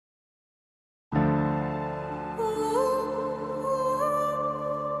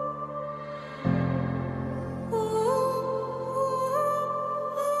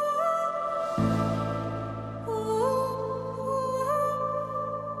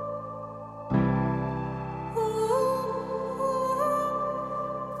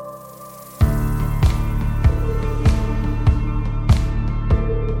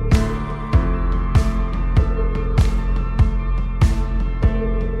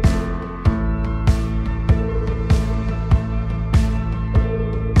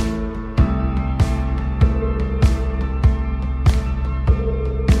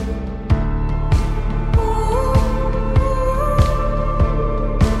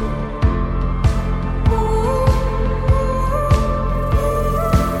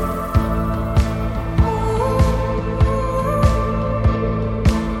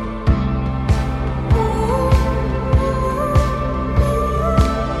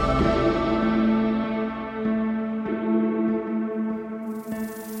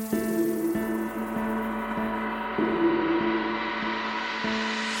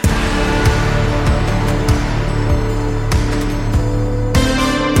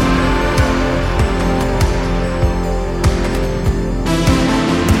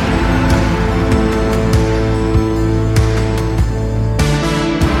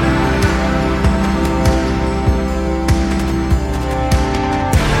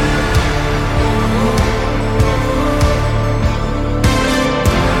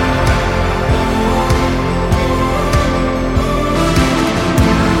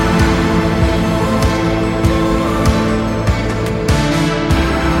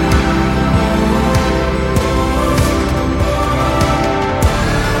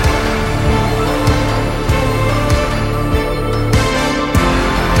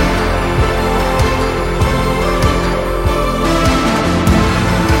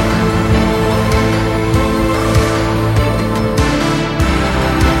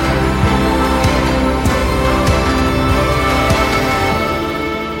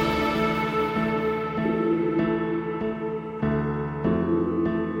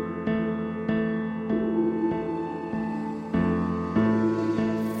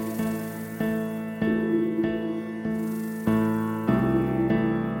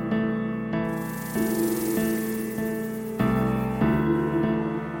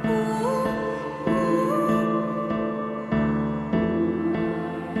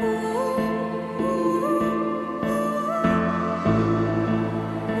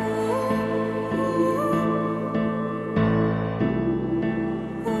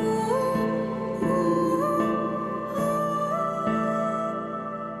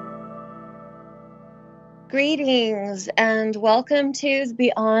Greetings and welcome to the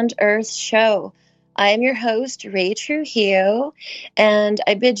Beyond Earth show. I am your host, Ray Trujillo, and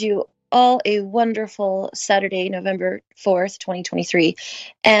I bid you all a wonderful Saturday, November 4th, 2023.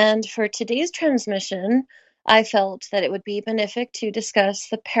 And for today's transmission, I felt that it would be benefic to discuss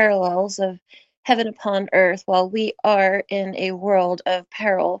the parallels of heaven upon earth while we are in a world of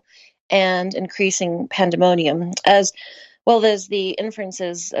peril and increasing pandemonium. As well as the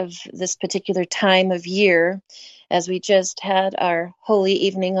inferences of this particular time of year, as we just had our Holy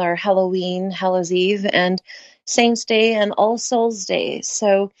Evening, our Halloween, Hallows Eve, and Saints' Day and All Souls' Day.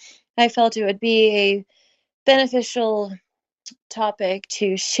 So I felt it would be a beneficial topic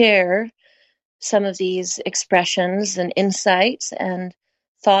to share some of these expressions and insights and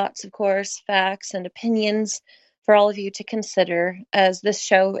thoughts, of course, facts and opinions for all of you to consider, as this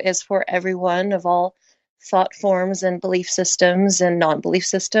show is for everyone of all thought forms and belief systems and non-belief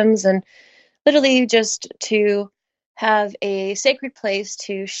systems, and literally just to have a sacred place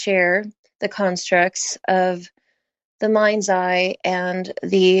to share the constructs of the mind's eye and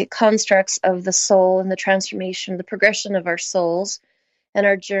the constructs of the soul and the transformation, the progression of our souls and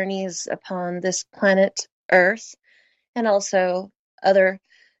our journeys upon this planet Earth, and also other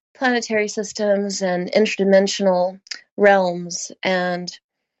planetary systems and interdimensional realms, and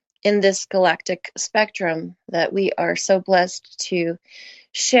in this galactic spectrum that we are so blessed to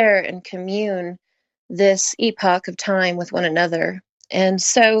share and commune this epoch of time with one another. And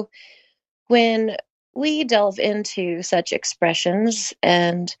so when we delve into such expressions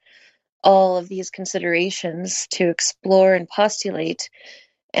and all of these considerations to explore and postulate,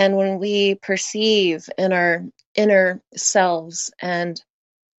 and when we perceive in our inner selves and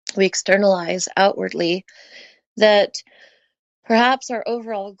we externalize outwardly that perhaps our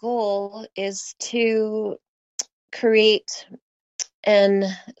overall goal is to create and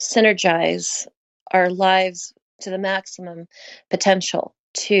synergize our lives to the maximum potential,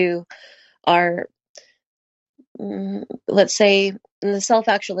 to our, let's say, in the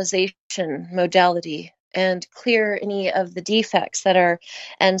self-actualization modality, and clear any of the defects that are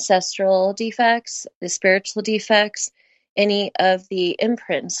ancestral defects, the spiritual defects, any of the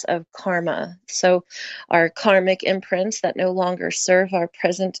imprints of karma. So our karmic imprints that no longer serve our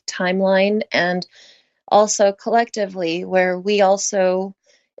present timeline, and also collectively where we also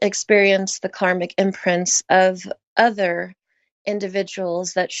experience the karmic imprints of other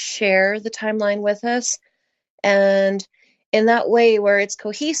individuals that share the timeline with us. And in that way where it's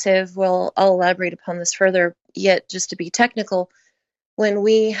cohesive, well, I'll elaborate upon this further, yet just to be technical, when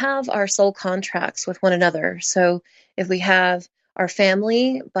we have our soul contracts with one another. So if we have our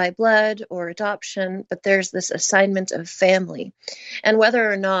family by blood or adoption, but there's this assignment of family, and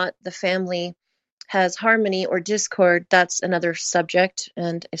whether or not the family has harmony or discord, that's another subject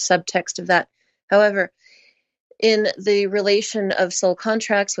and a subtext of that. However, in the relation of soul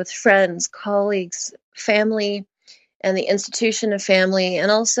contracts with friends, colleagues, family, and the institution of family, and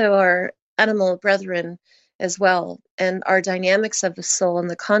also our animal brethren as well, and our dynamics of the soul and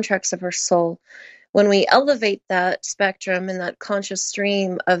the contracts of our soul, when we elevate that spectrum and that conscious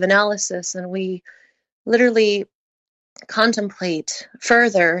stream of analysis, and we literally contemplate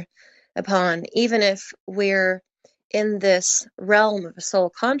further upon, even if we're in this realm of a soul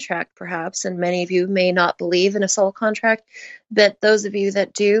contract, perhaps, and many of you may not believe in a soul contract, but those of you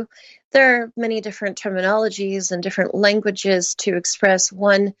that do, there are many different terminologies and different languages to express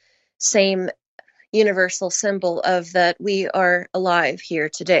one same universal symbol of that we are alive here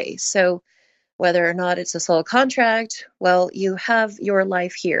today. So whether or not it's a soul contract, well, you have your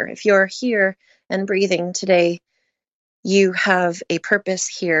life here. If you're here and breathing today, you have a purpose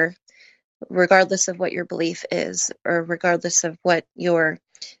here, regardless of what your belief is, or regardless of what your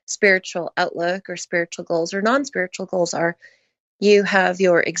spiritual outlook or spiritual goals or non-spiritual goals are. You have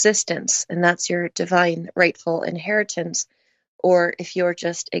your existence, and that's your divine rightful inheritance, or if you're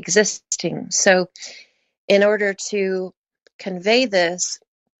just existing. So in order to convey this,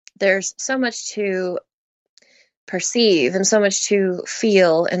 there's so much to perceive and so much to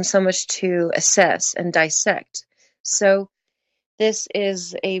feel and so much to assess and dissect. So this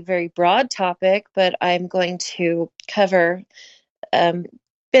is a very broad topic, but I'm going to cover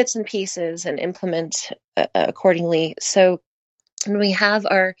bits and pieces and implement accordingly. So when we have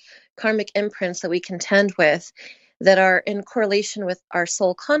our karmic imprints that we contend with that are in correlation with our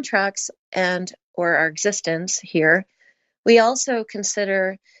soul contracts and or our existence here, we also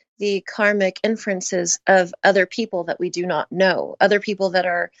consider the karmic inferences of other people that we do not know, other people that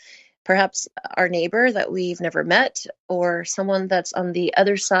are perhaps our neighbor that we've never met, or someone that's on the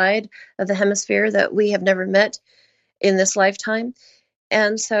other side of the hemisphere that we have never met in this lifetime.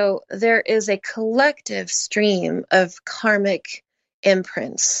 And so there is a collective stream of karmic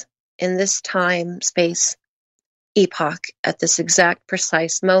imprints in this time, space, epoch at this exact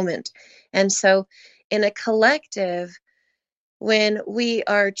precise moment. And so in a collective, when we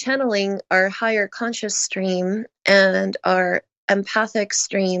are channeling our higher conscious stream and our empathic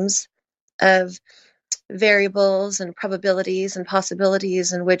streams of variables and probabilities and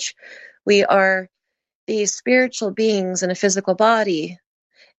possibilities in which we are these spiritual beings in a physical body.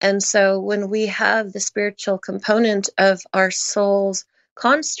 And so when we have the spiritual component of our soul's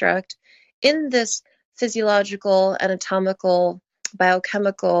construct in this physiological, anatomical,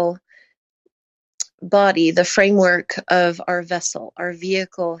 biochemical body, the framework of our vessel, our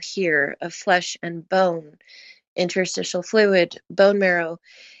vehicle here of flesh and bone, interstitial fluid, bone marrow,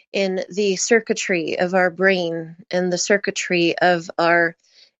 in the circuitry of our brain and the circuitry of our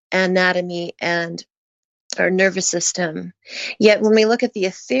anatomy and our nervous system. Yet when we look at the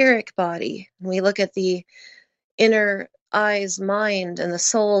etheric body, when we look at the inner eye's mind and the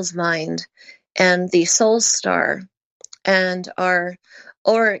soul's mind and the soul star and our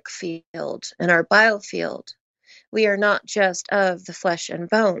auric field and our biofield, we are not just of the flesh and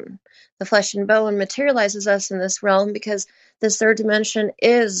bone. The flesh and bone materializes us in this realm because this third dimension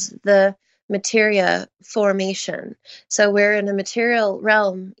is the materia formation. So we're in a material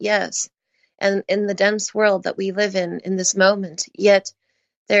realm, yes, and in the dense world that we live in this moment, yet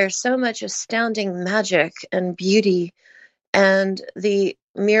there's so much astounding magic and beauty and the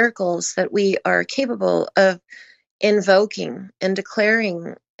miracles that we are capable of invoking and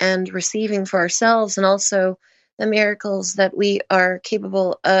declaring and receiving for ourselves, and also the miracles that we are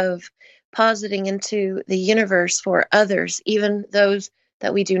capable of positing into the universe for others, even those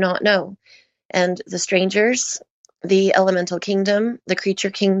that we do not know. And the strangers, the elemental kingdom, the creature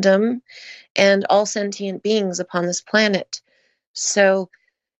kingdom, and all sentient beings upon this planet. So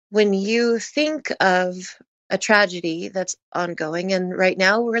when you think of a tragedy that's ongoing, and right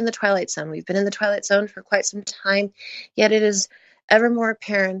now we're in the Twilight Zone. We've been in the Twilight Zone for quite some time, yet it is ever more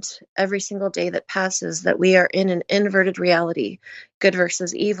apparent every single day that passes that we are in an inverted reality, good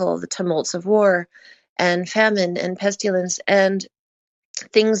versus evil, the tumults of war and famine and pestilence and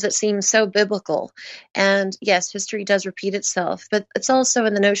things that seem so biblical. And yes, history does repeat itself, but it's also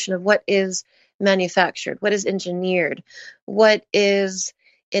in the notion of what is manufactured, what is engineered, what is,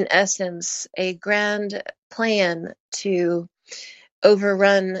 in essence, a grand plan to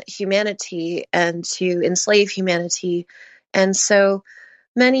overrun humanity and to enslave humanity. And so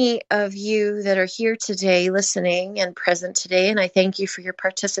many of you that are here today, listening and present today, and I thank you for your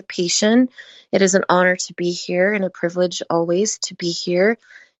participation. It is an honor to be here and a privilege always to be here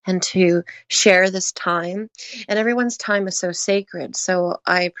and to share this time. And everyone's time is so sacred, so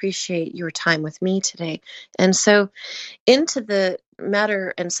I appreciate your time with me today. And so into the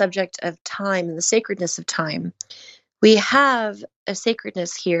matter and subject of time and the sacredness of time, we have a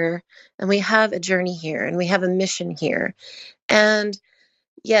sacredness here, and we have a journey here, and we have a mission here. And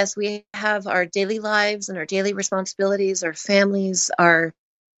yes, we have our daily lives and our daily responsibilities, our families, our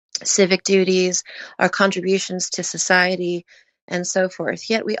civic duties, our contributions to society, and so forth.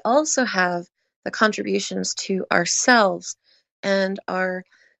 Yet we also have the contributions to ourselves and our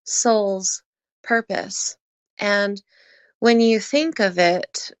soul's purpose. And when you think of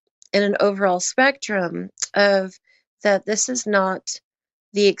it in an overall spectrum of that, this is not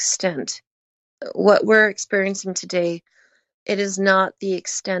the extent. What we're experiencing today, it is not the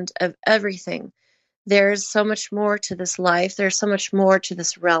extent of everything. There's so much more to this life. There's so much more to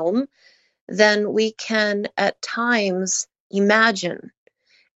this realm than we can at times imagine.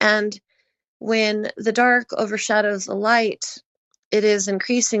 And when the dark overshadows the light, it is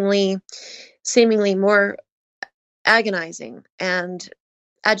increasingly, seemingly more agonizing and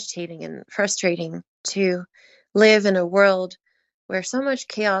agitating and frustrating to live in a world where so much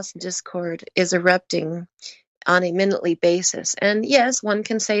chaos and discord is erupting on a minutely basis. And yes, one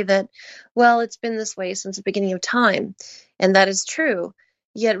can say that, well, it's been this way since the beginning of time, and that is true.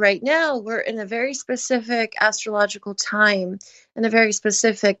 Yet right now, we're in a very specific astrological time and a very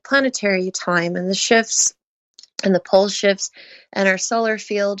specific planetary time, and the shifts and the pole shifts and our solar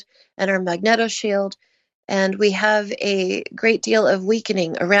field and our magnetoshield, and we have a great deal of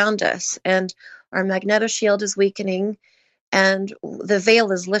weakening around us, and our magnetoshield is weakening, and the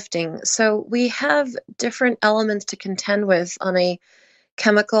veil is lifting. So we have different elements to contend with on a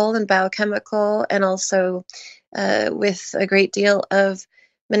chemical and biochemical, and also with a great deal of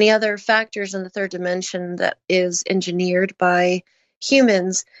many other factors in the third dimension that is engineered by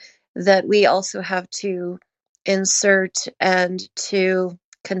humans that we also have to insert and to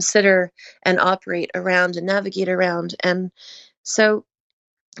consider and operate around and navigate around. And so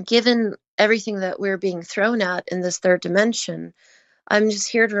given everything that we're being thrown at in this third dimension, I'm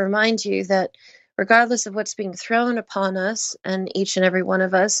just here to remind you that regardless of what's being thrown upon us, and each and every one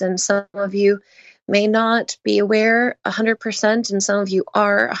of us, and some of you may not be aware 100%, and some of you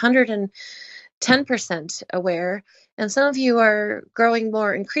are 110% aware, and some of you are growing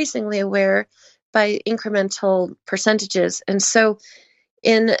more increasingly aware by incremental percentages. And so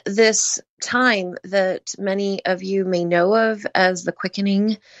in this time that many of you may know of as the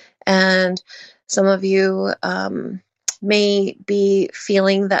quickening, and some of you may be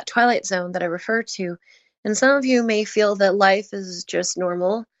feeling that twilight zone that I refer to, and some of you may feel that life is just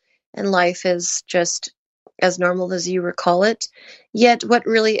normal and life is just as normal as you recall it. Yet what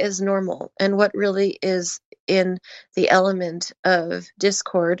really is normal and what really is in the element of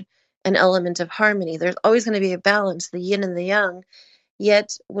discord, an element of harmony, there's always going to be a balance, the yin and the yang.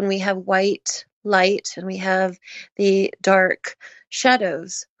 Yet when we have white light and we have the dark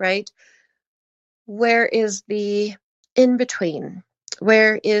shadows, right? Where is the in between?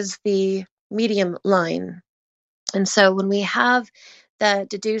 Where is the medium line? And so when we have that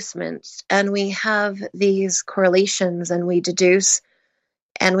deducement and we have these correlations and we deduce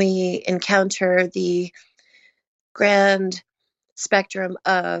and we encounter the grand spectrum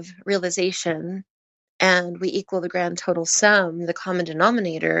of realization and we equal the grand total sum, the common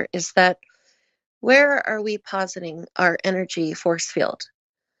denominator is that where are we positing our energy force field?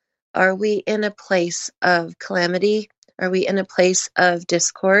 Are we in a place of calamity? Are we in a place of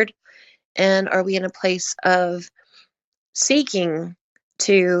discord? And are we in a place of seeking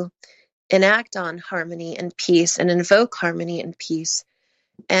to enact on harmony and peace and invoke harmony and peace?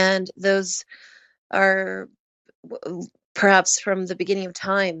 And those are perhaps from the beginning of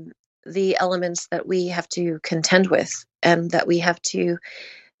time the elements that we have to contend with and that we have to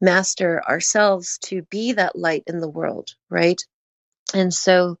master ourselves to be that light in the world, right? And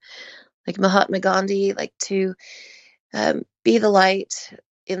so, like Mahatma Gandhi, like to be the light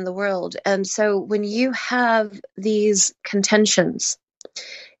in the world. And so when you have these contentions,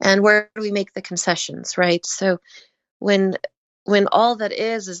 and where do we make the concessions, right? So when all that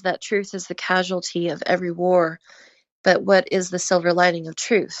is that truth is the casualty of every war, but what is the silver lining of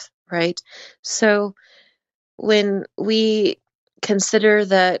truth, right? So when we consider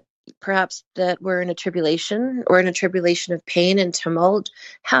that perhaps that we're in a tribulation or in a tribulation of pain and tumult,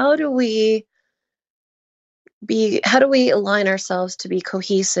 how do we align ourselves to be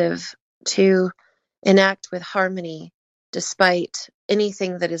cohesive, to enact with harmony despite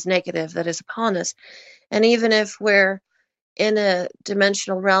anything that is negative that is upon us? And even if we're in a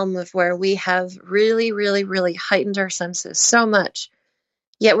dimensional realm of where we have really, really, really heightened our senses so much,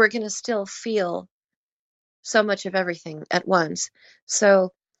 yet we're going to still feel so much of everything at once.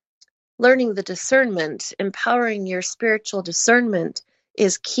 So learning the discernment, empowering your spiritual discernment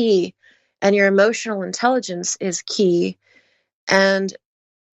is key, and your emotional intelligence is key, and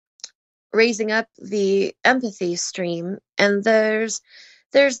raising up the empathy stream. And there's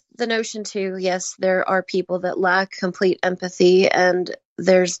the notion too, yes, there are people that lack complete empathy, and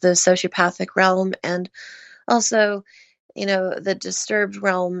there's the sociopathic realm, and also, the disturbed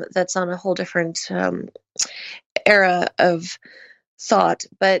realm that's on a whole different era of thought.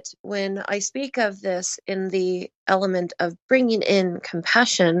 But when I speak of this in the element of bringing in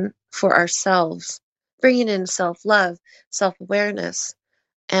compassion for ourselves, bringing in self-love, self-awareness,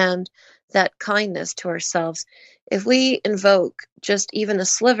 and that kindness to ourselves, if we invoke just even a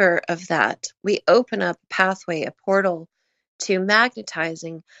sliver of that, we open up a pathway, a portal to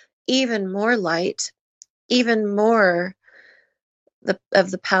magnetizing even more light, even more of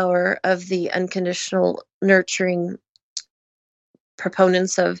the power of the unconditional nurturing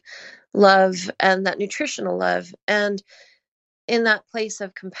proponents of love and that nutritional love. And in that place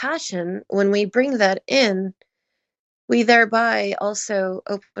of compassion, when we bring that in, we thereby also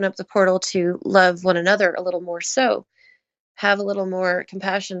open up the portal to love one another a little more, so have a little more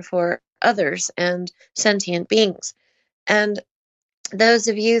compassion for others and sentient beings. And those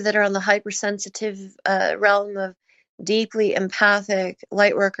of you that are on the hypersensitive realm of deeply empathic,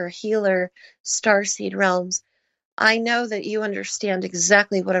 lightworker, healer, starseed realms, I know that you understand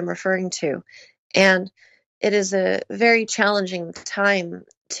exactly what I'm referring to. And it is a very challenging time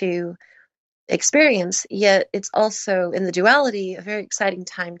to experience, yet it's also in the duality a very exciting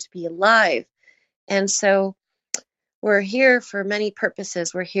time to be alive. And so we're here for many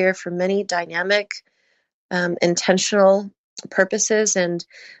purposes. We're here for many dynamic, intentional purposes, and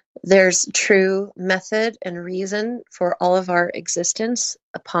there's true method and reason for all of our existence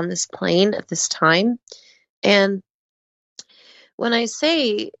upon this plane at this time. And when I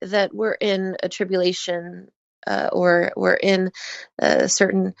say that we're in a tribulation or we're in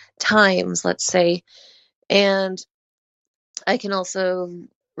certain times, let's say. And I can also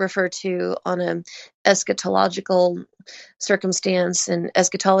refer to on an eschatological circumstance and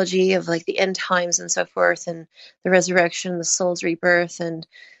eschatology of like the end times and so forth, and the resurrection, the soul's rebirth, and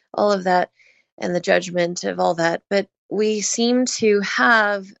all of that, and the judgment of all that. But we seem to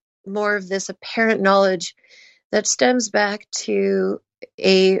have more of this apparent knowledge that stems back to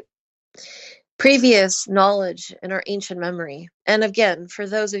a previous knowledge in our ancient memory. And again, for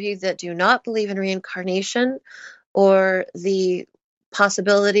those of you that do not believe in reincarnation or the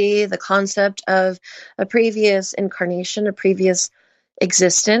possibility, the concept of a previous incarnation, a previous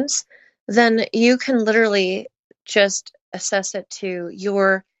existence, then you can literally just assess it to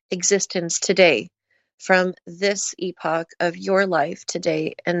your existence today from this epoch of your life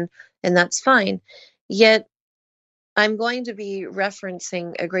today, and that's fine. Yet I'm going to be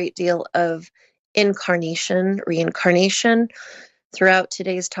referencing a great deal of incarnation, reincarnation throughout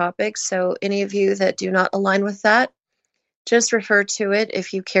today's topic. So any of you that do not align with that, just refer to it,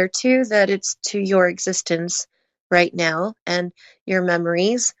 if you care to, that it's to your existence right now and your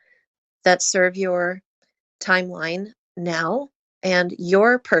memories that serve your timeline now, and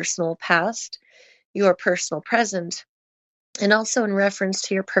your personal past, your personal present, and also in reference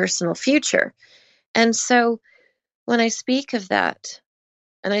to your personal future. And so when I speak of that,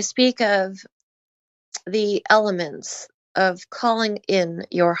 and I speak of the elements of calling in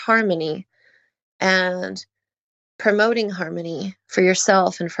your harmony and promoting harmony for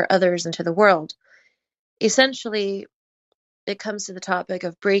yourself and for others and to the world, essentially it comes to the topic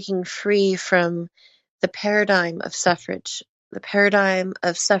of breaking free from the paradigm of suffrage, the paradigm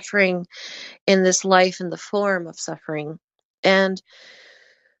of suffering in this life in the form of suffering, and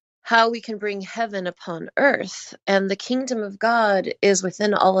how we can bring heaven upon earth. And the kingdom of God is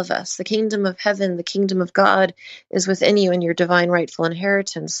within all of us. The kingdom of heaven, the kingdom of God is within you in your divine rightful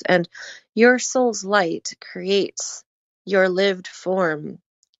inheritance. And your soul's light creates your lived form.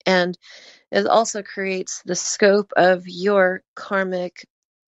 And it also creates the scope of your karmic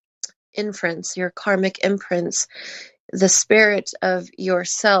inference, your karmic imprints, the spirit of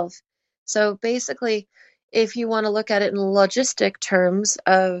yourself. So basically, if you want to look at it in logistic terms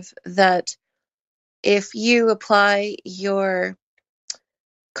of that, if you apply your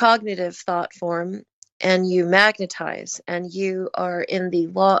cognitive thought form and you magnetize and you are in the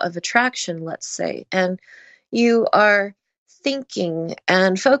law of attraction, let's say, and you are thinking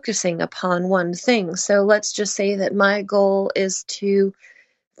and focusing upon one thing. So let's just say that my goal is to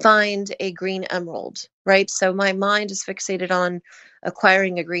find a green emerald, right? So my mind is fixated on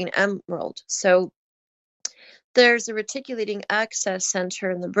acquiring a green emerald. So there's a reticulating access center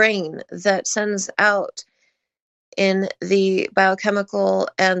in the brain that sends out in the biochemical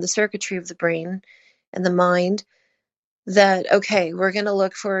and the circuitry of the brain and the mind that, okay, we're going to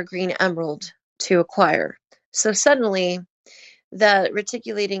look for a green emerald to acquire. So suddenly that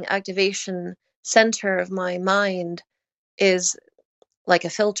reticulating activation center of my mind is like a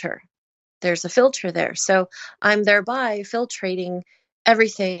filter. There's a filter there. So I'm thereby filtrating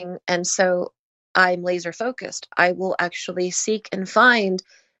everything. And so I'm laser focused. I will actually seek and find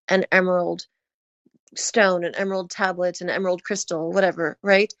an emerald stone, an emerald tablet, an emerald crystal, whatever,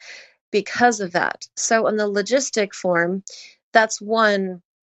 right? Because of that. So in the logistic form, that's one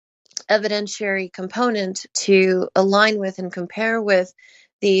evidentiary component to align with and compare with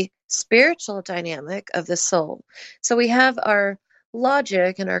the spiritual dynamic of the soul. So we have our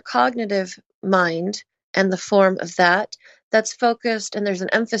logic and our cognitive mind and the form of that that's focused, and there's an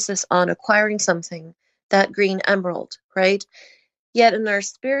emphasis on acquiring something, that green emerald, right? Yet in our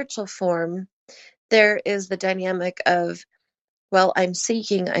spiritual form, there is the dynamic of, well, I'm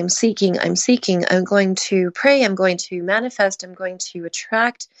seeking, I'm seeking, I'm seeking. I'm going to pray, I'm going to manifest, I'm going to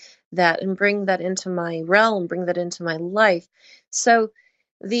attract that and bring that into my realm, bring that into my life. So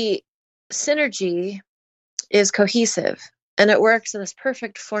the synergy is cohesive, and it works in this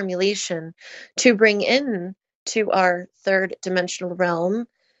perfect formulation to bring in to our third dimensional realm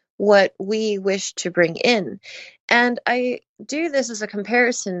what we wish to bring in. And I do this as a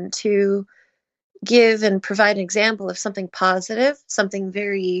comparison to give and provide an example of something positive, something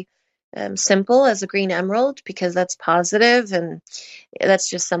very simple as a green emerald, because that's positive and that's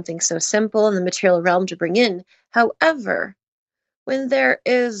just something so simple in the material realm to bring in. However, when there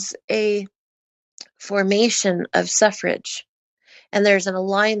is a formation of suffrage and there's an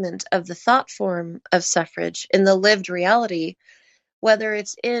alignment of the thought form of suffrage in the lived reality, whether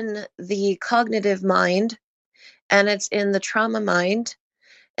it's in the cognitive mind and it's in the trauma mind,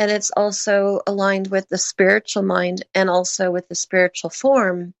 and it's also aligned with the spiritual mind and also with the spiritual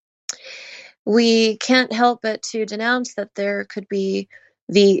form, we can't help but to denounce that there could be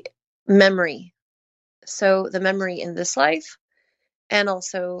the memory. So the memory in this life, and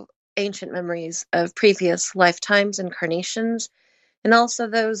also ancient memories of previous lifetimes, incarnations, and also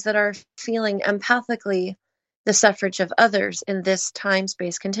those that are feeling empathically the suffrage of others in this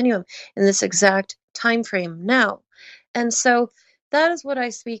time-space continuum, in this exact time frame now. And so that is what I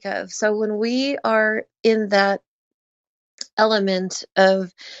speak of. So when we are in that element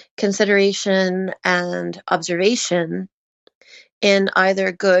of consideration and observation in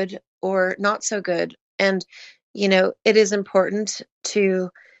either good or not so good, and it is important to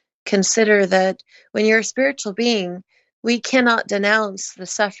consider that when you're a spiritual being, we cannot denounce the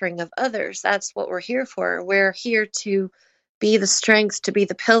suffering of others. That's what we're here for. We're here to be the strength, to be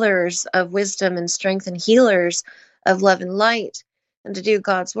the pillars of wisdom and strength and healers of love and light, and to do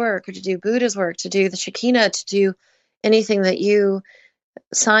God's work, or to do Buddha's work, to do the Shekinah, to do anything that you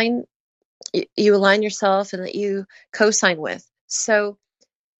align yourself and that you co-sign with. So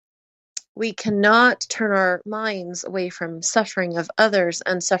we cannot turn our minds away from suffering of others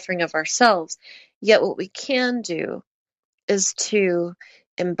and suffering of ourselves. Yet what we can do is to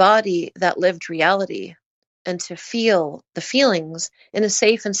embody that lived reality and to feel the feelings in a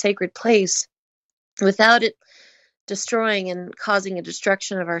safe and sacred place without it destroying and causing a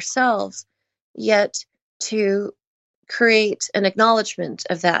destruction of ourselves, yet to create an acknowledgement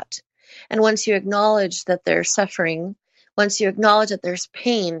of that. And once you acknowledge that there's suffering, once you acknowledge that there's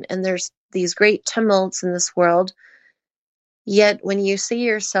pain and there's these great tumults in this world, yet when you see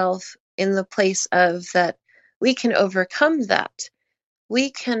yourself in the place of that, we can overcome that.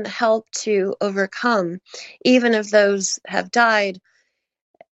 We can help to overcome, even if those have died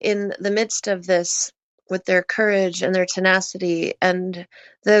in the midst of this with their courage and their tenacity, and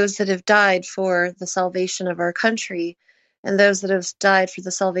those that have died for the salvation of our country, and those that have died for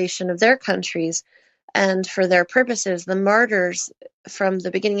the salvation of their countries and for their purposes, the martyrs from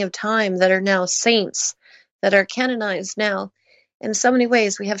the beginning of time that are now saints, that are canonized now. In so many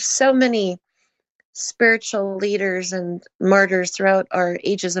ways, we have so many spiritual leaders and martyrs throughout our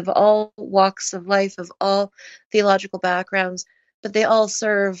ages, of all walks of life, of all theological backgrounds, but they all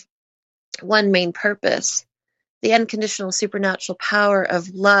serve one main purpose: the unconditional supernatural power of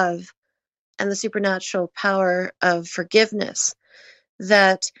love and the supernatural power of forgiveness,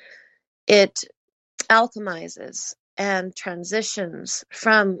 that it alchemizes and transitions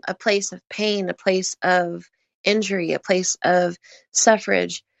from a place of pain, a place of injury, a place of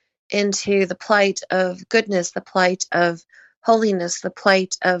suffrage, into the plight of goodness, the plight of holiness, the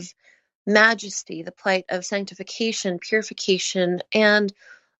plight of majesty, the plight of sanctification, purification, and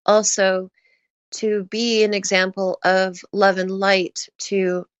also to be an example of love and light,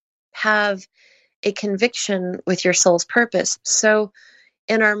 to have a conviction with your soul's purpose. So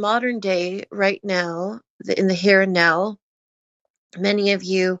in our modern day, right now, in the here and now, many of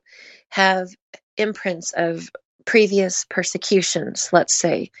you have imprints of previous persecutions, let's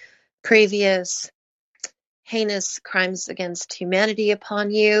say, previous heinous crimes against humanity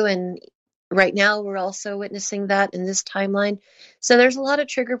upon you. And right now, we're also witnessing that in this timeline. So there's a lot of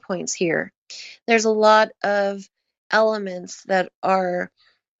trigger points here. There's a lot of elements that are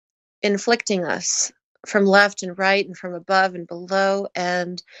inflicting us from left and right and from above and below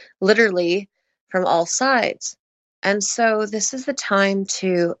and literally from all sides. And so this is the time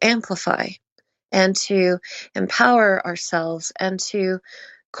to amplify and to empower ourselves and to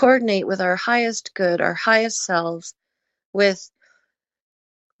coordinate with our highest good, our highest selves, with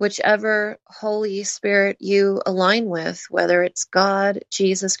whichever Holy Spirit you align with, whether it's God,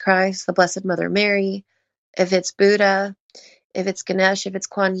 Jesus Christ, the Blessed Mother Mary, if it's Buddha, if it's Ganesh, if it's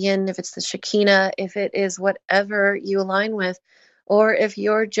Kuan Yin, if it's the Shekinah, if it is whatever you align with, or if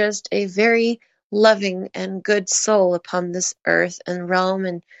you're just a very loving and good soul upon this earth and realm,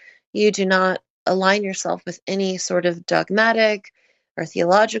 and you do not align yourself with any sort of dogmatic or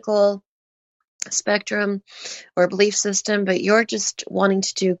theological spectrum or belief system, but you're just wanting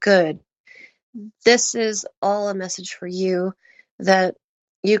to do good. This is all a message for you that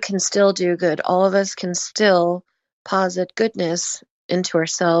you can still do good. All of us can still posit goodness into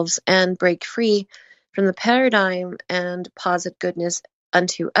ourselves and break free from the paradigm and posit goodness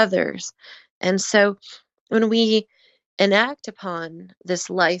unto others. And so when we enact upon this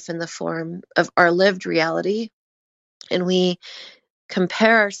life in the form of our lived reality, and we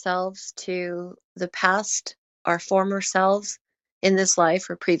compare ourselves to the past, our former selves in this life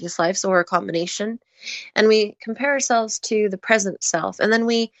or previous lives, or a combination, and we compare ourselves to the present self, and then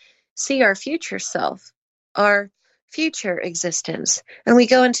we see our future self, our future existence, and we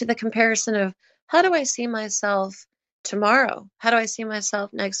go into the comparison of, how do I see myself tomorrow? How do I see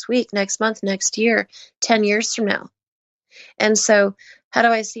myself next week, next month, next year, 10 years from now? And so, how do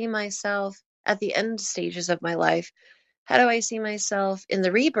I see myself at the end stages of my life? How do I see myself in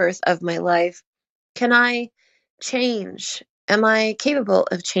the rebirth of my life? Can I change? Am I capable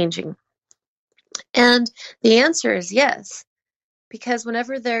of changing? And the answer is yes, because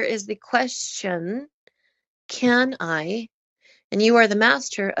whenever there is the question, can I? And you are the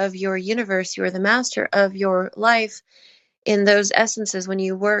master of your universe, you are the master of your life in those essences when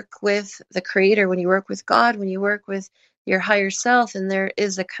you work with the Creator, when you work with God, when you work with your higher self, and there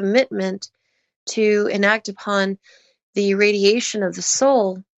is a commitment to enact upon the radiation of the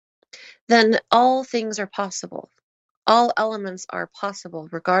soul, then all things are possible. All elements are possible,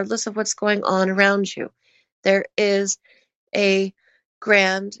 regardless of what's going on around you. There is a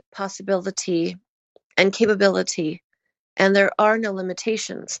grand possibility and capability, and there are no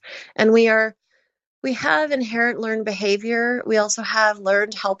limitations. And we have inherent learned behavior. We also have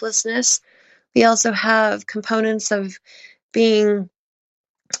learned helplessness. We also have components of being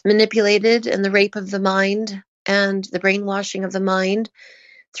manipulated in the rape of the mind and the brainwashing of the mind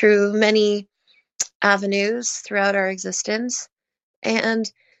through many avenues throughout our existence.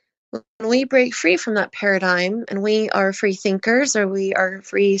 And when we break free from that paradigm and we are free thinkers, or we are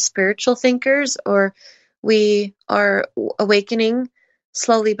free spiritual thinkers, or we are awakening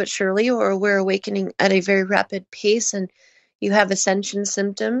slowly but surely, or we're awakening at a very rapid pace and you have ascension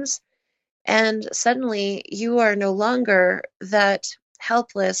symptoms, and suddenly you are no longer that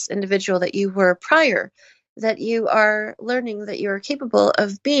helpless individual that you were prior, that you are learning that you are capable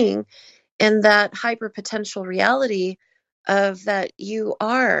of being in that hyper potential reality of that you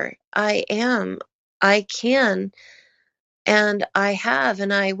are, I am, I can, and I have,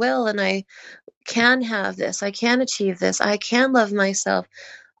 and I will, and I can have this, I can achieve this, I can love myself,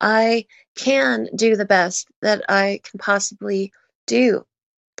 I can do the best that I can possibly do,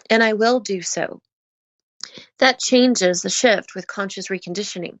 and I will do so. That changes the shift with conscious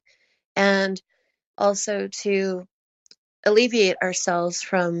reconditioning, and also to alleviate ourselves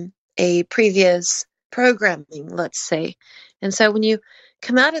from a previous programming, let's say. And so when you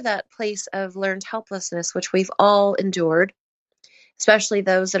come out of that place of learned helplessness, which we've all endured, especially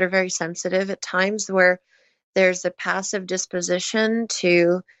those that are very sensitive at times, where there's a passive disposition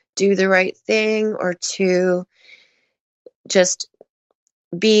to do the right thing or to just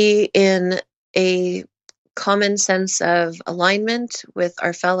be in a common sense of alignment with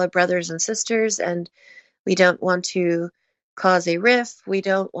our fellow brothers and sisters, and we don't want to cause a rift. We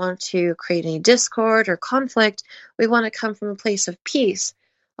don't want to create any discord or conflict. We want to come from a place of peace.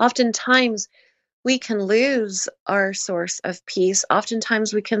 Oftentimes, we can lose our source of peace.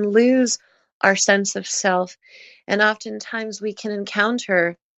 Oftentimes, we can lose our sense of self. And oftentimes, we can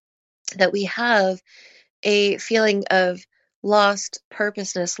encounter that we have a feeling of lost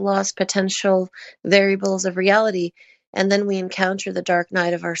purposeness, lost potential variables of reality. And then we encounter the dark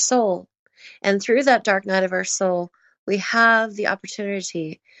night of our soul. And through that dark night of our soul, we have the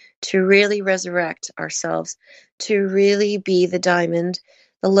opportunity to really resurrect ourselves, to really be the diamond,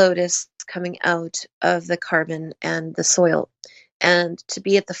 the lotus coming out of the carbon and the soil, and to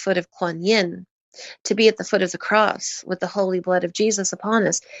be at the foot of Kuan Yin, to be at the foot of the cross with the holy blood of Jesus upon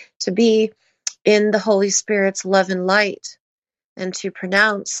us, to be in the Holy Spirit's love and light, and to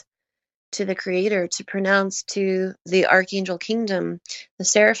pronounce to the Creator, to pronounce to the Archangel Kingdom, the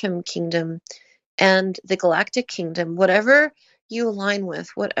Seraphim Kingdom, and the Galactic Kingdom, whatever you align with,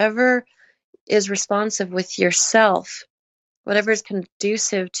 whatever is responsive with yourself, whatever is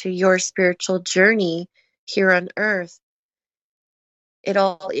conducive to your spiritual journey here on earth, it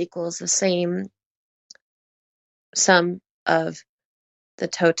all equals the same sum of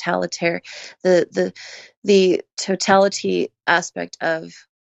the the totality aspect of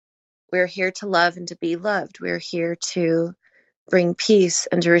we're here to love and to be loved. We're here to bring peace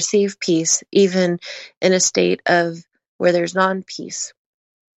and to receive peace, even in a state of where there's non-peace.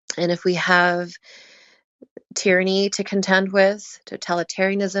 And if we have tyranny to contend with,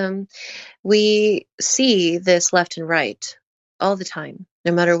 totalitarianism, we see this left and right all the time,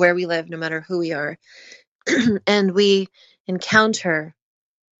 no matter where we live, no matter who we are. And we encounter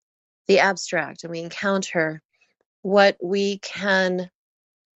the abstract, and we encounter what we can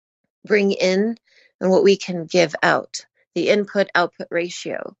bring in and what we can give out, the input-output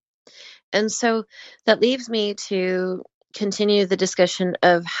ratio. And so that leaves me to continue the discussion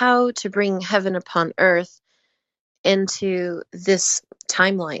of how to bring heaven upon earth into this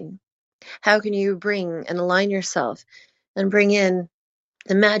timeline. How can you bring and align yourself and bring in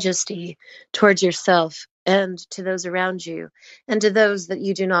the majesty towards yourself and to those around you, and to those that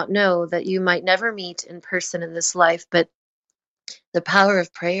you do not know, that you might never meet in person in this life. But the power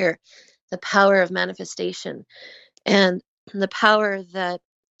of prayer, the power of manifestation, and the power that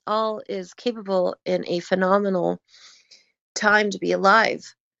all is capable in a phenomenal time to be alive.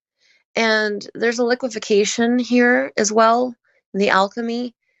 And there's a liquefaction here as well, in the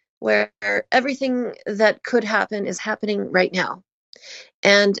alchemy, where everything that could happen is happening right now.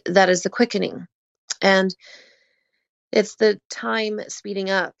 And that is the quickening. And it's the time speeding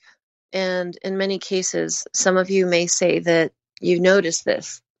up. And in many cases, some of you may say that you've noticed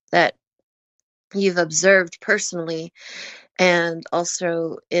this, that you've observed personally, and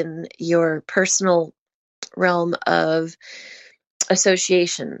also in your personal realm of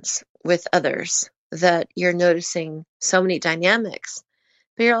associations with others, that you're noticing so many dynamics,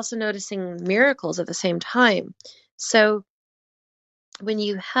 but you're also noticing miracles at the same time. So when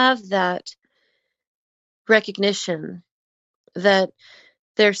you have that recognition that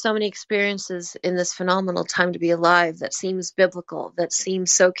there's so many experiences in this phenomenal time to be alive that seems biblical, that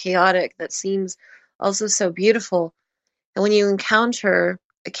seems so chaotic, that seems also so beautiful, and when you encounter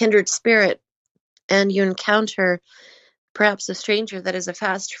a kindred spirit, and you encounter perhaps a stranger that is a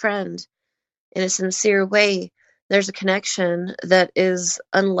fast friend in a sincere way, there's a connection that is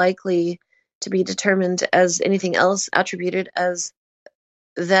unlikely to be determined as anything else, attributed as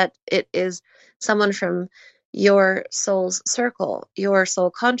that it is someone from your soul's circle, your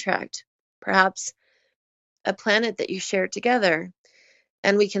soul contract, perhaps a planet that you share together.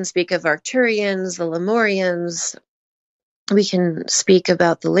 And we can speak of Arcturians, the Lemurians, we can speak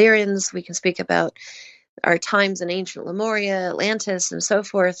about the Lyrians, we can speak about our times in ancient Lemuria, Atlantis, and so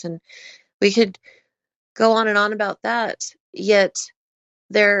forth. And we could go on and on about that. Yet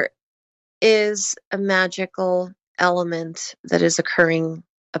there is a magical element that is occurring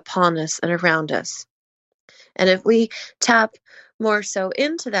upon us and around us. And if we tap more so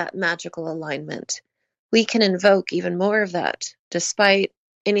into that magical alignment, we can invoke even more of that despite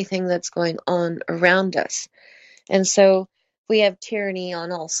anything that's going on around us. And so we have tyranny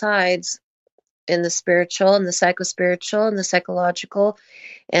on all sides, in the spiritual and the psychospiritual and the psychological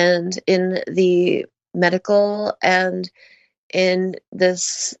and in the medical and in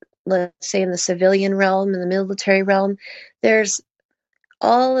this, let's say, in the civilian realm, in the military realm. There's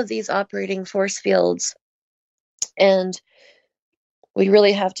all of these operating force fields, and we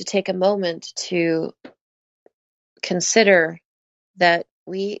really have to take a moment to consider that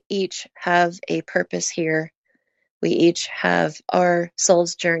we each have a purpose here. We each have our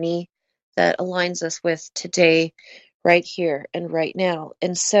soul's journey that aligns us with today, right here and right now.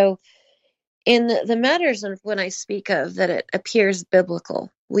 And so in the matters of when I speak of that it appears biblical,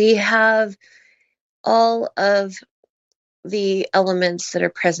 we have all of the elements that are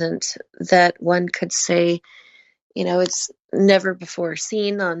present that one could say, it's never before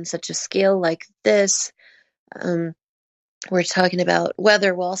seen on such a scale like this. We're talking about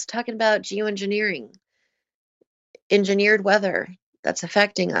weather. We're also talking about geoengineering, engineered weather that's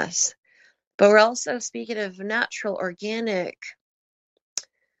affecting us. But we're also speaking of natural, organic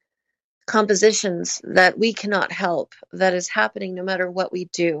compositions that we cannot help, that is happening no matter what we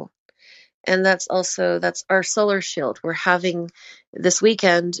do. And that's our solar shield. We're having this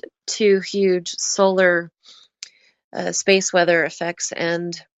weekend 2 huge solar space weather effects,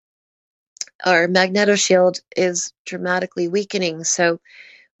 and our magnetoshield is dramatically weakening. So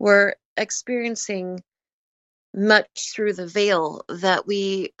we're experiencing much through the veil that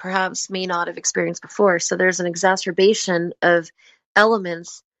we perhaps may not have experienced before. So there's an exacerbation of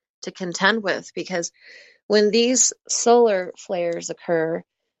elements to contend with, because when these solar flares occur,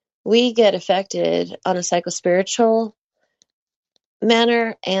 we get affected on a psychospiritual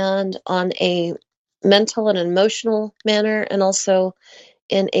manner and on a mental and emotional manner, and also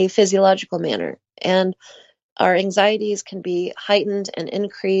in a physiological manner. And our anxieties can be heightened and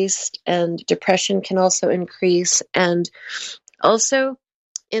increased, and depression can also increase. And also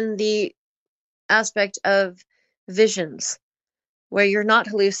in the aspect of visions, where you're not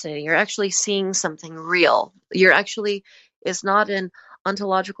hallucinating, you're actually seeing something real. It's not an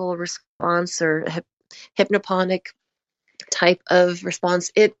ontological response or hypnoponic type of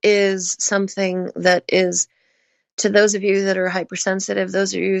response. It is something that is, to those of you that are hypersensitive,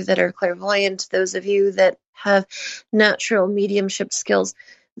 those of you that are clairvoyant, those of you that have natural mediumship skills,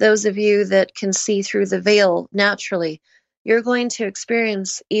 those of you that can see through the veil naturally, you're going to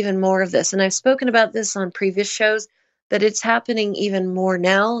experience even more of this. And I've spoken about this on previous shows, but it's happening even more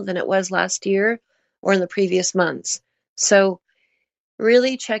now than it was last year or in the previous months. So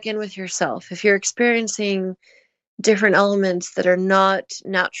really check in with yourself. If you're experiencing different elements that are not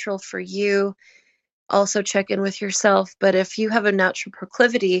natural for you, also check in with yourself. But if you have a natural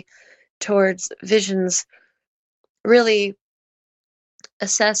proclivity towards visions, really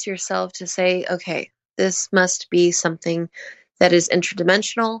assess yourself to say, okay, this must be something that is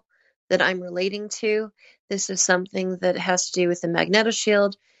interdimensional, that I'm relating to. This is something that has to do with the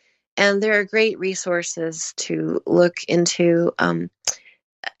magnetoshield. And there are great resources to look into.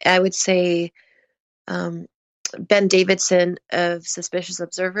 I would say Ben Davidson of Suspicious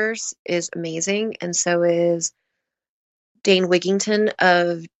Observers is amazing, and so is Dane Wigington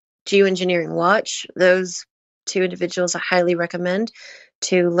of Geoengineering Watch. Those two individuals I highly recommend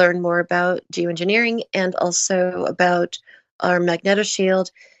to learn more about geoengineering and also about our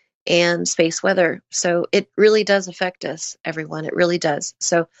magnetoshield and space weather. So it really does affect us, everyone. It really does.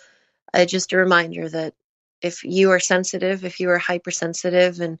 So just a reminder that if you are sensitive, if you are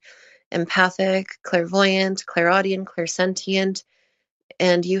hypersensitive and empathic, clairvoyant, clairaudient, clairsentient,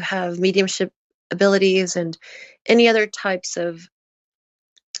 and you have mediumship abilities and any other types of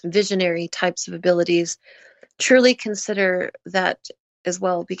visionary types of abilities, truly consider that as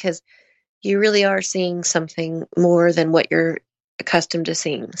well, because you really are seeing something more than what you're accustomed to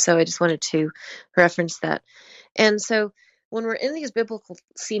seeing. So I just wanted to reference that. And so when we're in these biblical,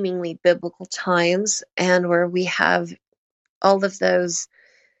 seemingly biblical times, and where we have all of those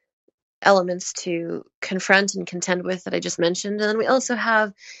elements to confront and contend with that I just mentioned, and then we also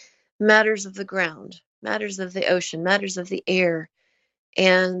have matters of the ground, matters of the ocean, matters of the air,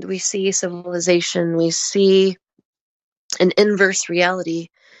 and we see civilization, we see an inverse reality.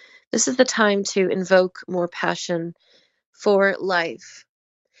 This is the time to invoke more passion for life.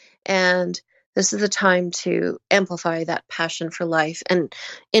 And this is the time to amplify that passion for life and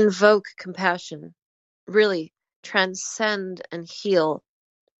invoke compassion, really transcend and heal.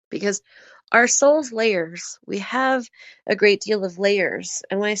 Because our soul's layers, we have a great deal of layers.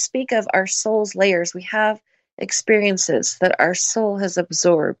 And when I speak of our soul's layers, we have experiences that our soul has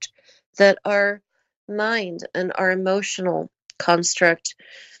absorbed, that our mind and our emotional construct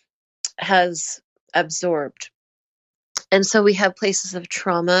has absorbed. And so we have places of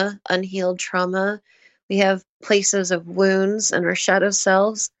trauma, unhealed trauma. We have places of wounds and our shadow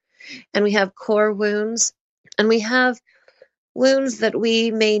selves. And we have core wounds. And we have wounds that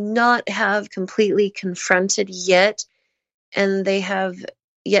we may not have completely confronted yet, and they have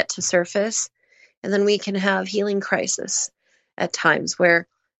yet to surface. And then we can have healing crisis at times where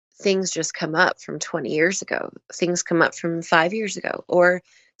things just come up from 20 years ago, things come up from 5 years ago, or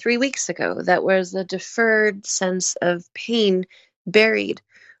 3 weeks ago that was a deferred sense of pain buried,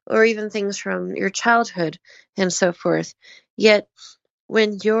 or even things from your childhood and so forth. Yet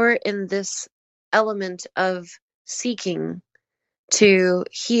when you're in this element of seeking to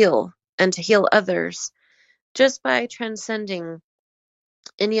heal and to heal others, just by transcending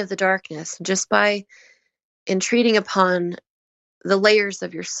any of the darkness, just by entreating upon the layers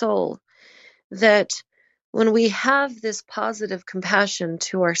of your soul, that when we have this positive compassion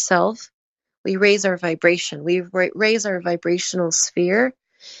to ourselves, we raise our vibration, we raise our vibrational sphere,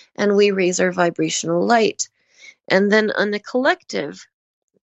 and we raise our vibrational light. And then on the collective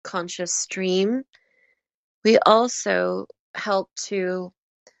conscious stream, we also help to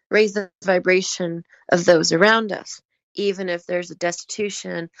raise the vibration of those around us. Even if there's a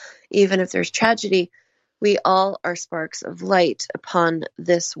destitution, even if there's tragedy, we all are sparks of light upon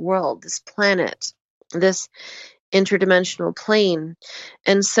this world, this planet, this interdimensional plane.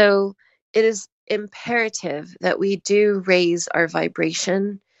 And so it is imperative that we do raise our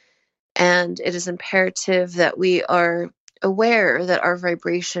vibration, and it is imperative that we are aware that our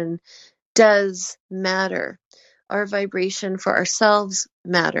vibration does matter. Our vibration for ourselves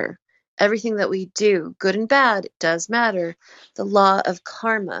matter. Everything that we do, good and bad, does matter. The law of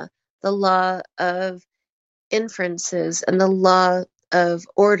karma, the law of inferences, and the law of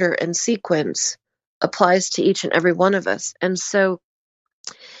order and sequence applies to each and every one of us. And so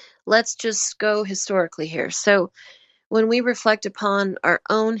let's just go historically here. So when we reflect upon our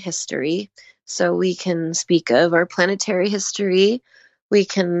own history, so we can speak of our planetary history, we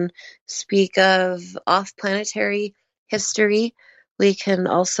can speak of off-planetary history, we can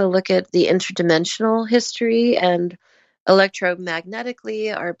also look at the interdimensional history and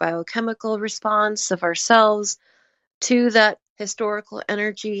electromagnetically our biochemical response of ourselves to that historical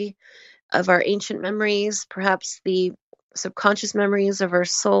energy of our ancient memories, perhaps the subconscious memories of our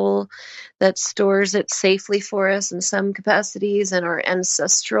soul that stores it safely for us in some capacities, and our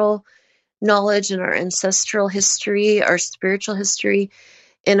ancestral knowledge and our ancestral history, our spiritual history,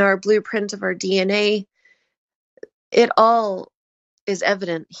 in our blueprint of our DNA. It all is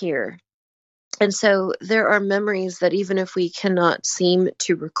evident here. And so there are memories that even if we cannot seem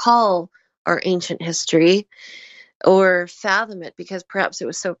to recall our ancient history or fathom it, because perhaps it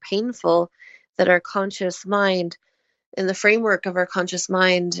was so painful that our conscious mind, in the framework of our conscious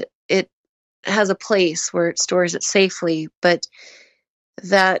mind, it has a place where it stores it safely, but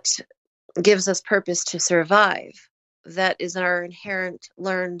that gives us purpose to survive. That is our inherent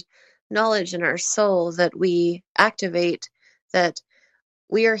learned knowledge in our soul that we activate, that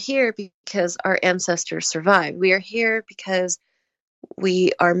we are here because our ancestors survived. We are here because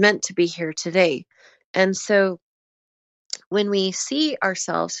we are meant to be here today. And so when we see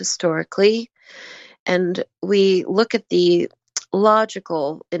ourselves historically and we look at the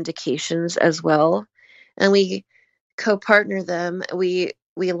logical indications as well, and we co-partner them, we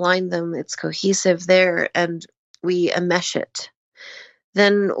align them, it's cohesive there, and we enmesh it,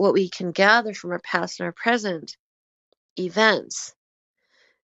 then what we can gather from our past and our present events,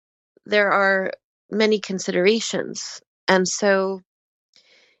 there are many considerations. And so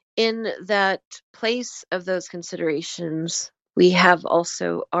in that place of those considerations, we have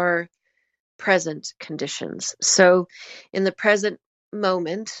also our present conditions. So in the present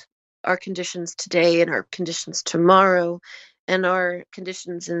moment, our conditions today and our conditions tomorrow and our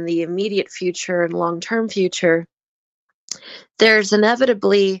conditions in the immediate future and long-term future, there's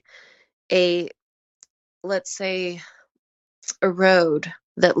inevitably a, let's say, a road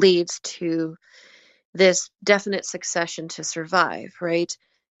that leads to this definite succession to survive, right?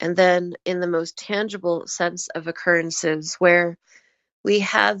 And then in the most tangible sense of occurrences, where we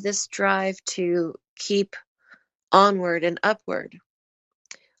have this drive to keep onward and upward.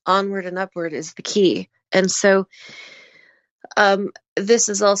 Onward and upward is the key. And so this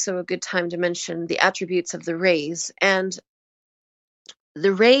is also a good time to mention the attributes of the rays. And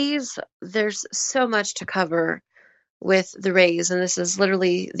the rays, there's so much to cover with the rays, and this is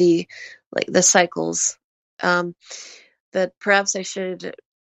literally the cycles that perhaps I should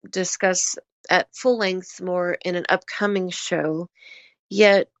discuss at full length more in an upcoming show.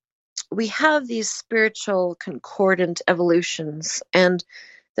 Yet we have these spiritual concordant evolutions, and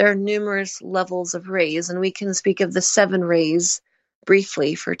there are numerous levels of rays, and we can speak of the 7 rays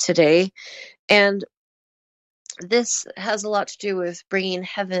briefly for today. And this has a lot to do with bringing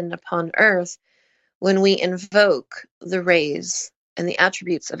heaven upon earth when we invoke the rays and the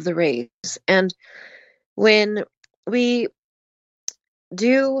attributes of the rays. And when we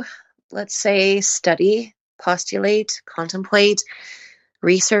do, let's say, study, postulate, contemplate,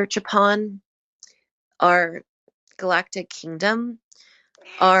 research upon our galactic kingdom,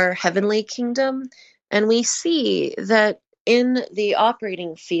 our heavenly kingdom, and we see that in the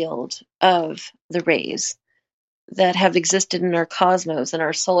operating field of the rays that have existed in our cosmos and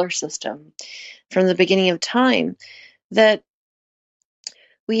our solar system from the beginning of time, that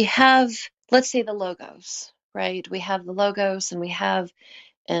we have, let's say, the logos, right? We have the logos and we have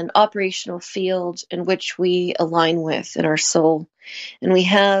an operational field in which we align with in our soul. And we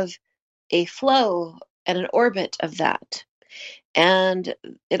have a flow and an orbit of that. And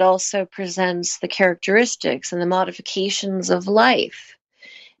it also presents the characteristics and the modifications of life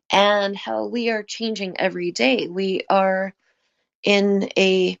and how we are changing every day. We are in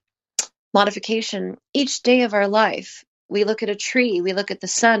a modification each day of our life. We look at a tree, we look at the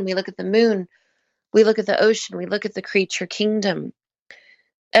sun, we look at the moon, we look at the ocean, we look at the creature kingdom.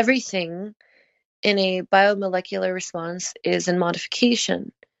 Everything in a biomolecular response is in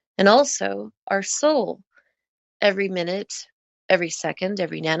modification. And also our soul, every minute, every second,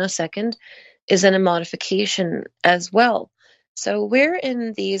 every nanosecond is in a modification as well. So we're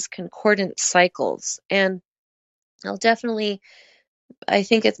in these concordant cycles, and I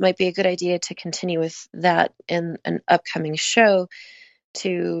think it might be a good idea to continue with that in an upcoming show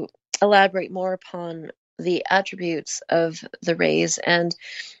to elaborate more upon the attributes of the rays and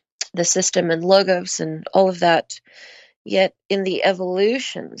the system and logos and all of that. Yet in the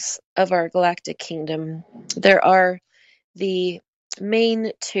evolutions of our galactic kingdom, there are the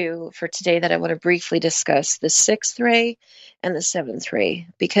main 2 for today that I want to briefly discuss, the 6th ray and the 7th ray,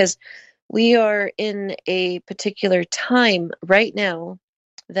 because we are in a particular time right now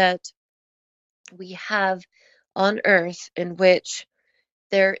that we have on Earth in which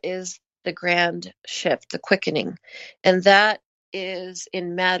there is the grand shift, the quickening, and that is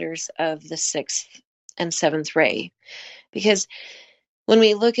in matters of the 6th and 7th ray. Because when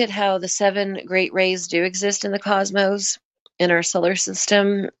we look at how the 7 great rays do exist in the cosmos, in our solar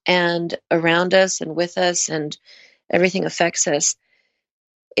system, and around us and with us, and everything affects us,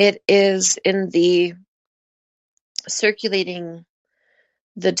 it is in the circulating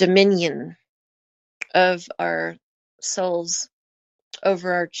the dominion of our soul's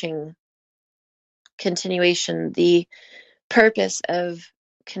overarching continuation, the purpose of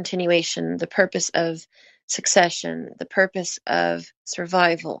continuation, the purpose of succession, the purpose of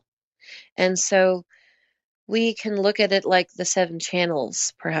survival. And so we can look at it like the seven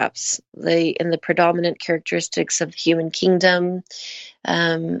channels, perhaps, in the predominant characteristics of the human kingdom.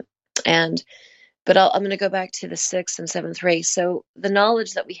 Um, and but I'm going to go back to the sixth and seventh ray. So the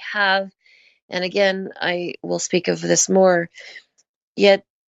knowledge that we have, and again, I will speak of this more, yet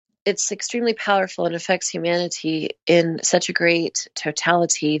it's extremely powerful and affects humanity in such a great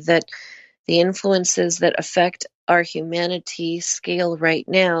totality that the influences that affect our humanity scale right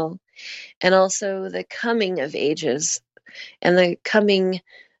now, and also the coming of ages and the coming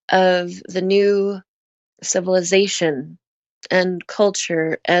of the new civilization and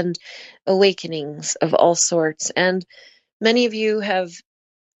culture and awakenings of all sorts. And many of you have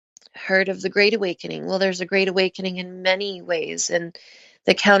heard of the Great Awakening. Well, there's a Great Awakening in many ways, and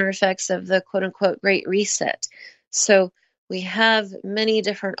the counter effects of the quote unquote Great Reset. So we have many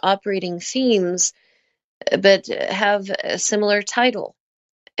different operating themes, but have a similar title.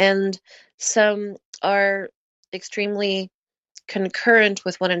 And some are extremely concurrent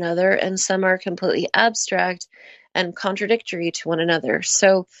with one another, and some are completely abstract and contradictory to one another.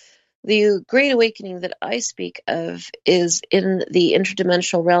 So the Great Awakening that I speak of is in the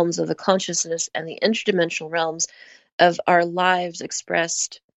interdimensional realms of the consciousness and the interdimensional realms of our lives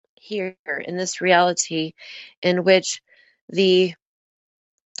expressed here in this reality, in which the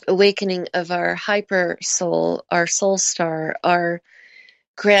awakening of our hyper soul, our soul star, our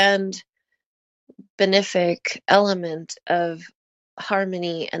grand benefic element of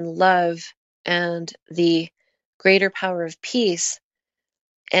harmony and love and the greater power of peace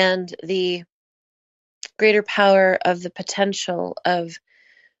and the greater power of the potential of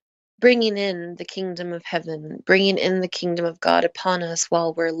bringing in the kingdom of heaven, bringing in the kingdom of God upon us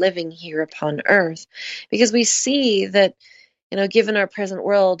while we're living here upon earth. Because we see that, given our present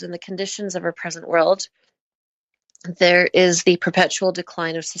world and the conditions of our present world, there is the perpetual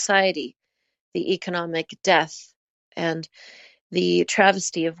decline of society, the economic death, and the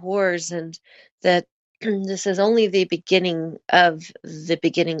travesty of wars, and that this is only the beginning of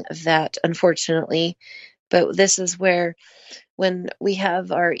that, unfortunately. But this is where, when we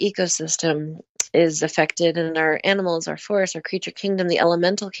have our ecosystem is affected, and our animals, our forests, our creature kingdom, the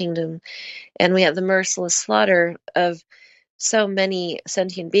elemental kingdom, and we have the merciless slaughter of so many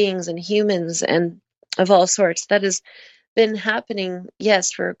sentient beings and humans and of all sorts, that has been happening,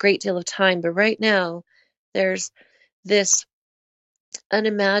 yes, for a great deal of time. But right now, there's this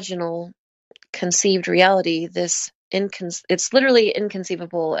unimaginable conceived reality, it's literally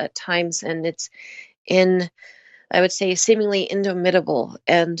inconceivable at times, and it's I would say, seemingly indomitable.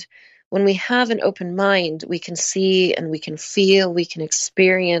 And when we have an open mind, we can see and we can feel, we can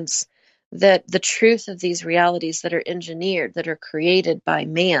experience that the truth of these realities that are engineered, that are created by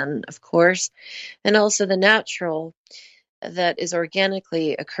man, of course, and also the natural that is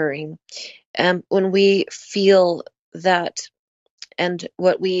organically occurring. When we feel that, and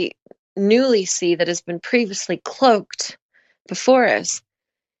what we newly see that has been previously cloaked before us.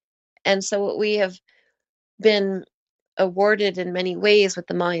 And so what we have been awarded in many ways with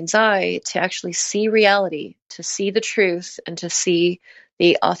the mind's eye to actually see reality, to see the truth, and to see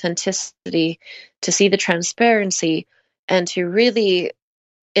the authenticity, to see the transparency, and to really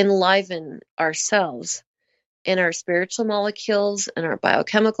enliven ourselves in our spiritual molecules, in our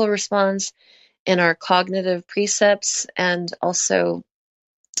biochemical response, in our cognitive precepts, and also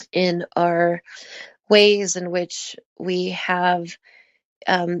in our ways in which we have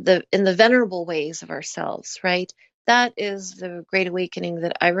in the venerable ways of ourselves, right? That is the Great Awakening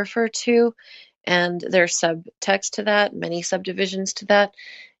that I refer to, and there's subtext to that, many subdivisions to that,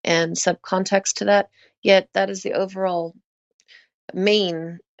 and subcontext to that. Yet that is the overall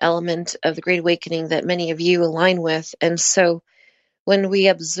main element of the Great Awakening that many of you align with. And so when we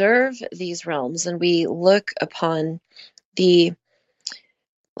observe these realms and we look upon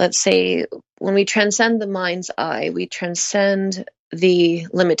let's say, when we transcend the mind's eye, we transcend the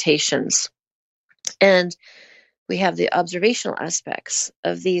limitations. And we have the observational aspects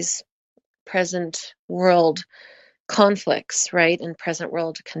of these present world conflicts, right? And present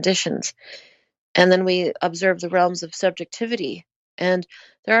world conditions. And then we observe the realms of subjectivity. And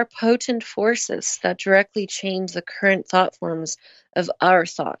there are potent forces that directly change the current thought forms of our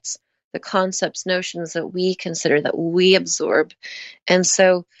thoughts, the concepts, notions that we consider, that we absorb. And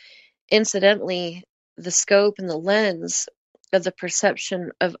so, incidentally, the scope and the lens of the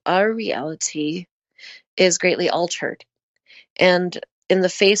perception of our reality is greatly altered. And in the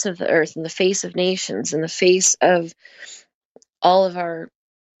face of the earth, in the face of nations, in the face of all of our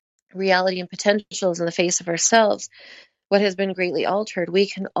reality and potentials, in the face of ourselves, what has been greatly altered, we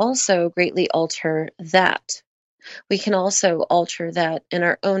can also greatly alter that. We can also alter that in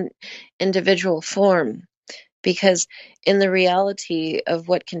our own individual form, because in the reality of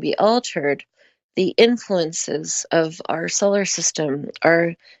what can be altered, the influences of our solar system,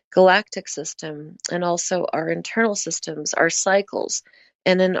 our galactic system, and also our internal systems, our cycles,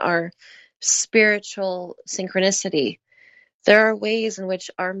 and in our spiritual synchronicity, there are ways in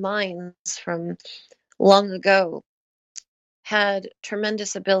which our minds from long ago had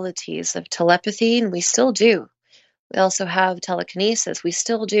tremendous abilities of telepathy, and we still do. We also have telekinesis, we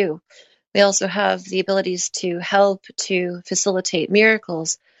still do. We also have the abilities to help to facilitate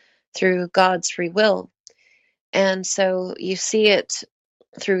miracles through God's free will. And so you see it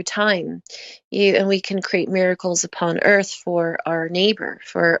through time. And we can create miracles upon earth for our neighbor,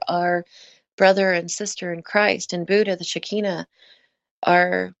 for our brother and sister in Christ, in Buddha, the Shekinah,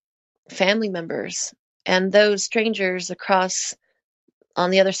 our family members, and those strangers across on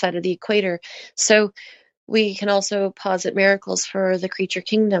the other side of the equator. So we can also posit miracles for the creature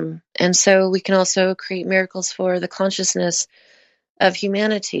kingdom. And so we can also create miracles for the consciousness of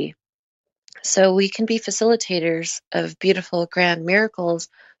humanity. So we can be facilitators of beautiful, grand miracles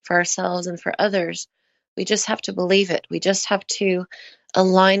for ourselves and for others. We just have to believe it. We just have to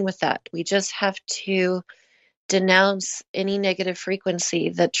align with that. We just have to denounce any negative frequency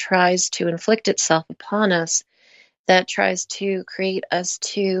that tries to inflict itself upon us, that tries to create us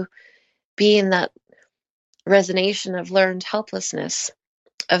to be in that resonation of learned helplessness,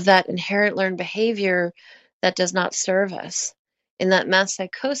 of that inherent learned behavior that does not serve us, in that mass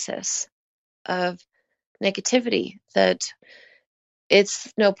psychosis of negativity, that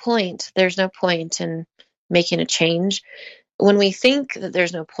it's no point, there's no point in making a change. When we think that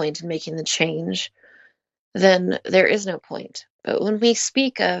there's no point in making the change, then there is no point. But when we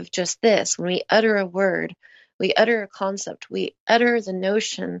speak of just this, when we utter a word, we utter a concept, we utter the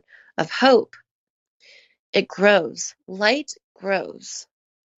notion of hope, it grows. Light grows.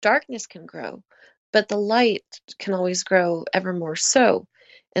 Darkness can grow, but the light can always grow ever more so.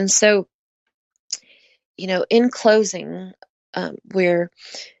 And so, in closing, we're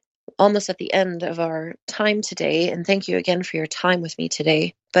almost at the end of our time today, and thank you again for your time with me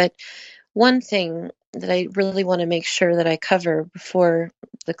today. But one thing that I really want to make sure that I cover before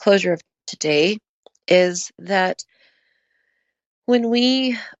the closure of today is that when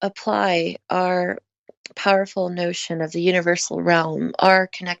we apply our powerful notion of the universal realm, our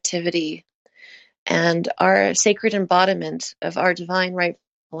connectivity, and our sacred embodiment of our divine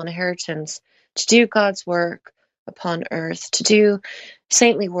rightful inheritance to do God's work upon earth, to do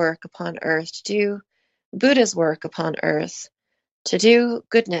saintly work upon earth, to do Buddha's work upon earth, to do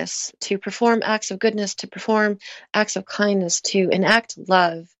goodness, to perform acts of goodness, to perform acts of kindness, to enact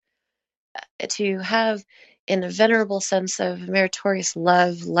love, to have in a venerable sense of meritorious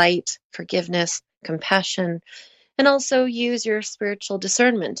love, light, forgiveness, compassion, and also use your spiritual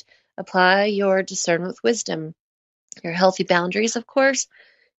discernment. Apply your discernment with wisdom, your healthy boundaries, of course,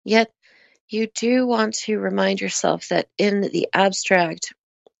 yet you do want to remind yourself that in the abstract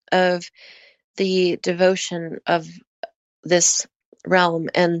of the devotion of this realm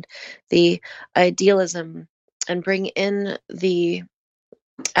and the idealism, and bring in the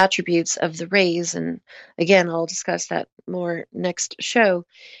attributes of the rays, and again, I'll discuss that more next show.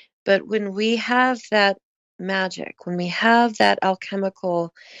 But when we have that magic, when we have that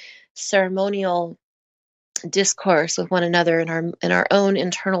alchemical ceremonial discourse with one another in our own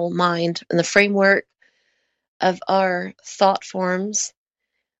internal mind, in the framework of our thought forms,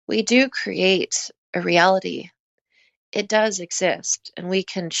 we do create a reality. It does exist, and we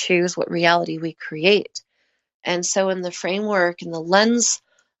can choose what reality we create. And so in the framework, in the lens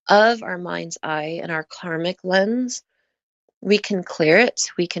of our mind's eye and our karmic lens, we can clear it,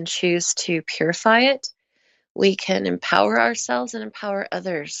 we can choose to purify it, we can empower ourselves and empower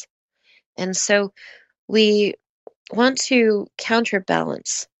others. And so we want to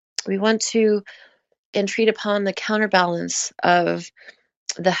counterbalance. We want to entreat upon the counterbalance of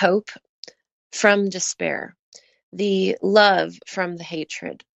the hope from despair, the love from the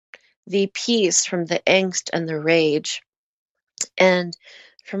hatred, the peace from the angst and the rage, and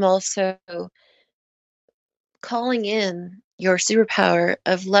from also calling in your superpower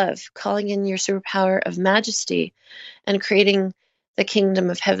of love, calling in your superpower of majesty, and creating the kingdom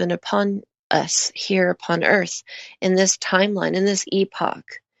of heaven upon us here upon earth in this timeline, in this epoch.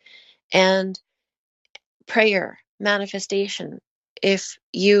 And prayer, manifestation. If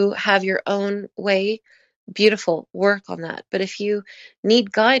you have your own way, beautiful, work on that. But if you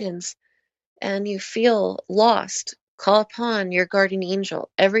need guidance and you feel lost, Call upon your guardian angel.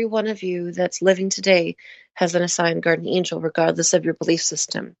 Every one of you that's living today has an assigned guardian angel, regardless of your belief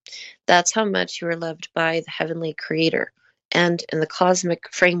system. That's how much you are loved by the heavenly creator. And in the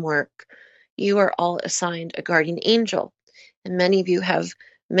cosmic framework, you are all assigned a guardian angel. And many of you have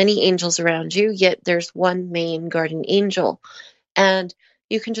many angels around you, yet there's one main guardian angel. And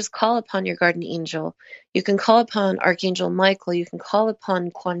you can just call upon your guardian angel. You can call upon Archangel Michael. You can call upon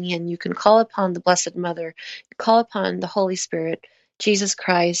Kuan Yin. You can call upon the Blessed Mother. Call upon the Holy Spirit, Jesus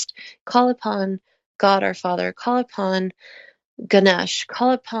Christ. Call upon God our Father. Call upon Ganesh.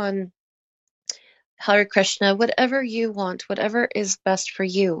 Call upon Hare Krishna. Whatever you want, whatever is best for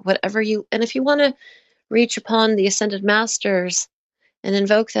you, and if you want to reach upon the Ascended Masters and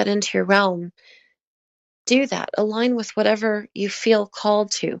invoke that into your realm, do that. Align with whatever you feel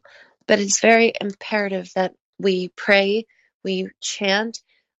called to. But it's very imperative that we pray, we chant,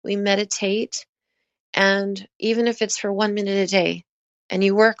 we meditate, and even if it's for 1 minute a day, and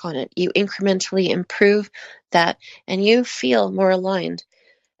you work on it, you incrementally improve that, and you feel more aligned,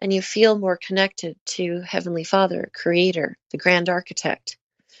 and you feel more connected to Heavenly Father, Creator, the Grand Architect.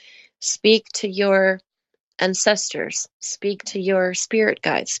 Speak to your ancestors, speak to your spirit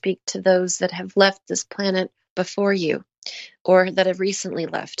guides, speak to those that have left this planet before you or that have recently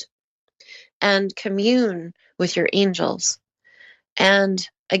left, and commune with your angels. And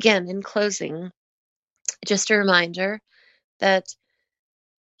again, in closing, just a reminder that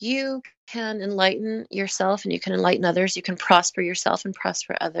you can enlighten yourself and you can enlighten others. You can prosper yourself and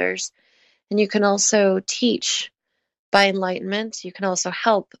prosper others. And you can also teach by enlightenment. You can also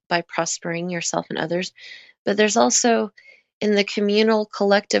help by prospering yourself and others. But there's also in the communal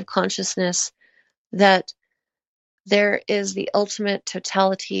collective consciousness that there is the ultimate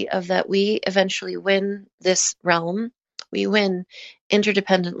totality of that we eventually win this realm. We win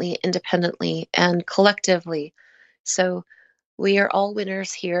interdependently, independently, and collectively. So we are all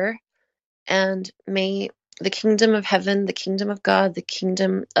winners here. And may the kingdom of heaven, the kingdom of God, the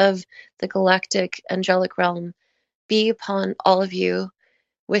kingdom of the galactic angelic realm be upon all of you,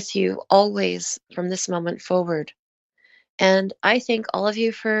 with you always from this moment forward. And I thank all of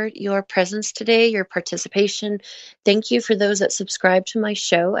you for your presence today, your participation. Thank you for those that subscribe to my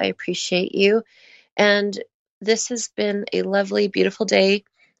show. I appreciate you. And this has been a lovely, beautiful day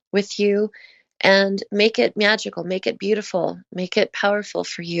with you. And make it magical, make it beautiful, make it powerful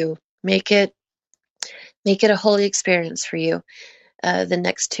for you. Make it a holy experience for you. The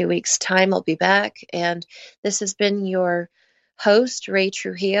next 2 weeks' time, I'll be back. And this has been your host, Ray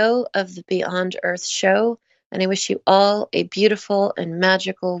Trujillo of the Beyond Earth show. And I wish you all a beautiful and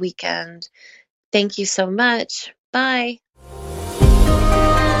magical weekend. Thank you so much. Bye.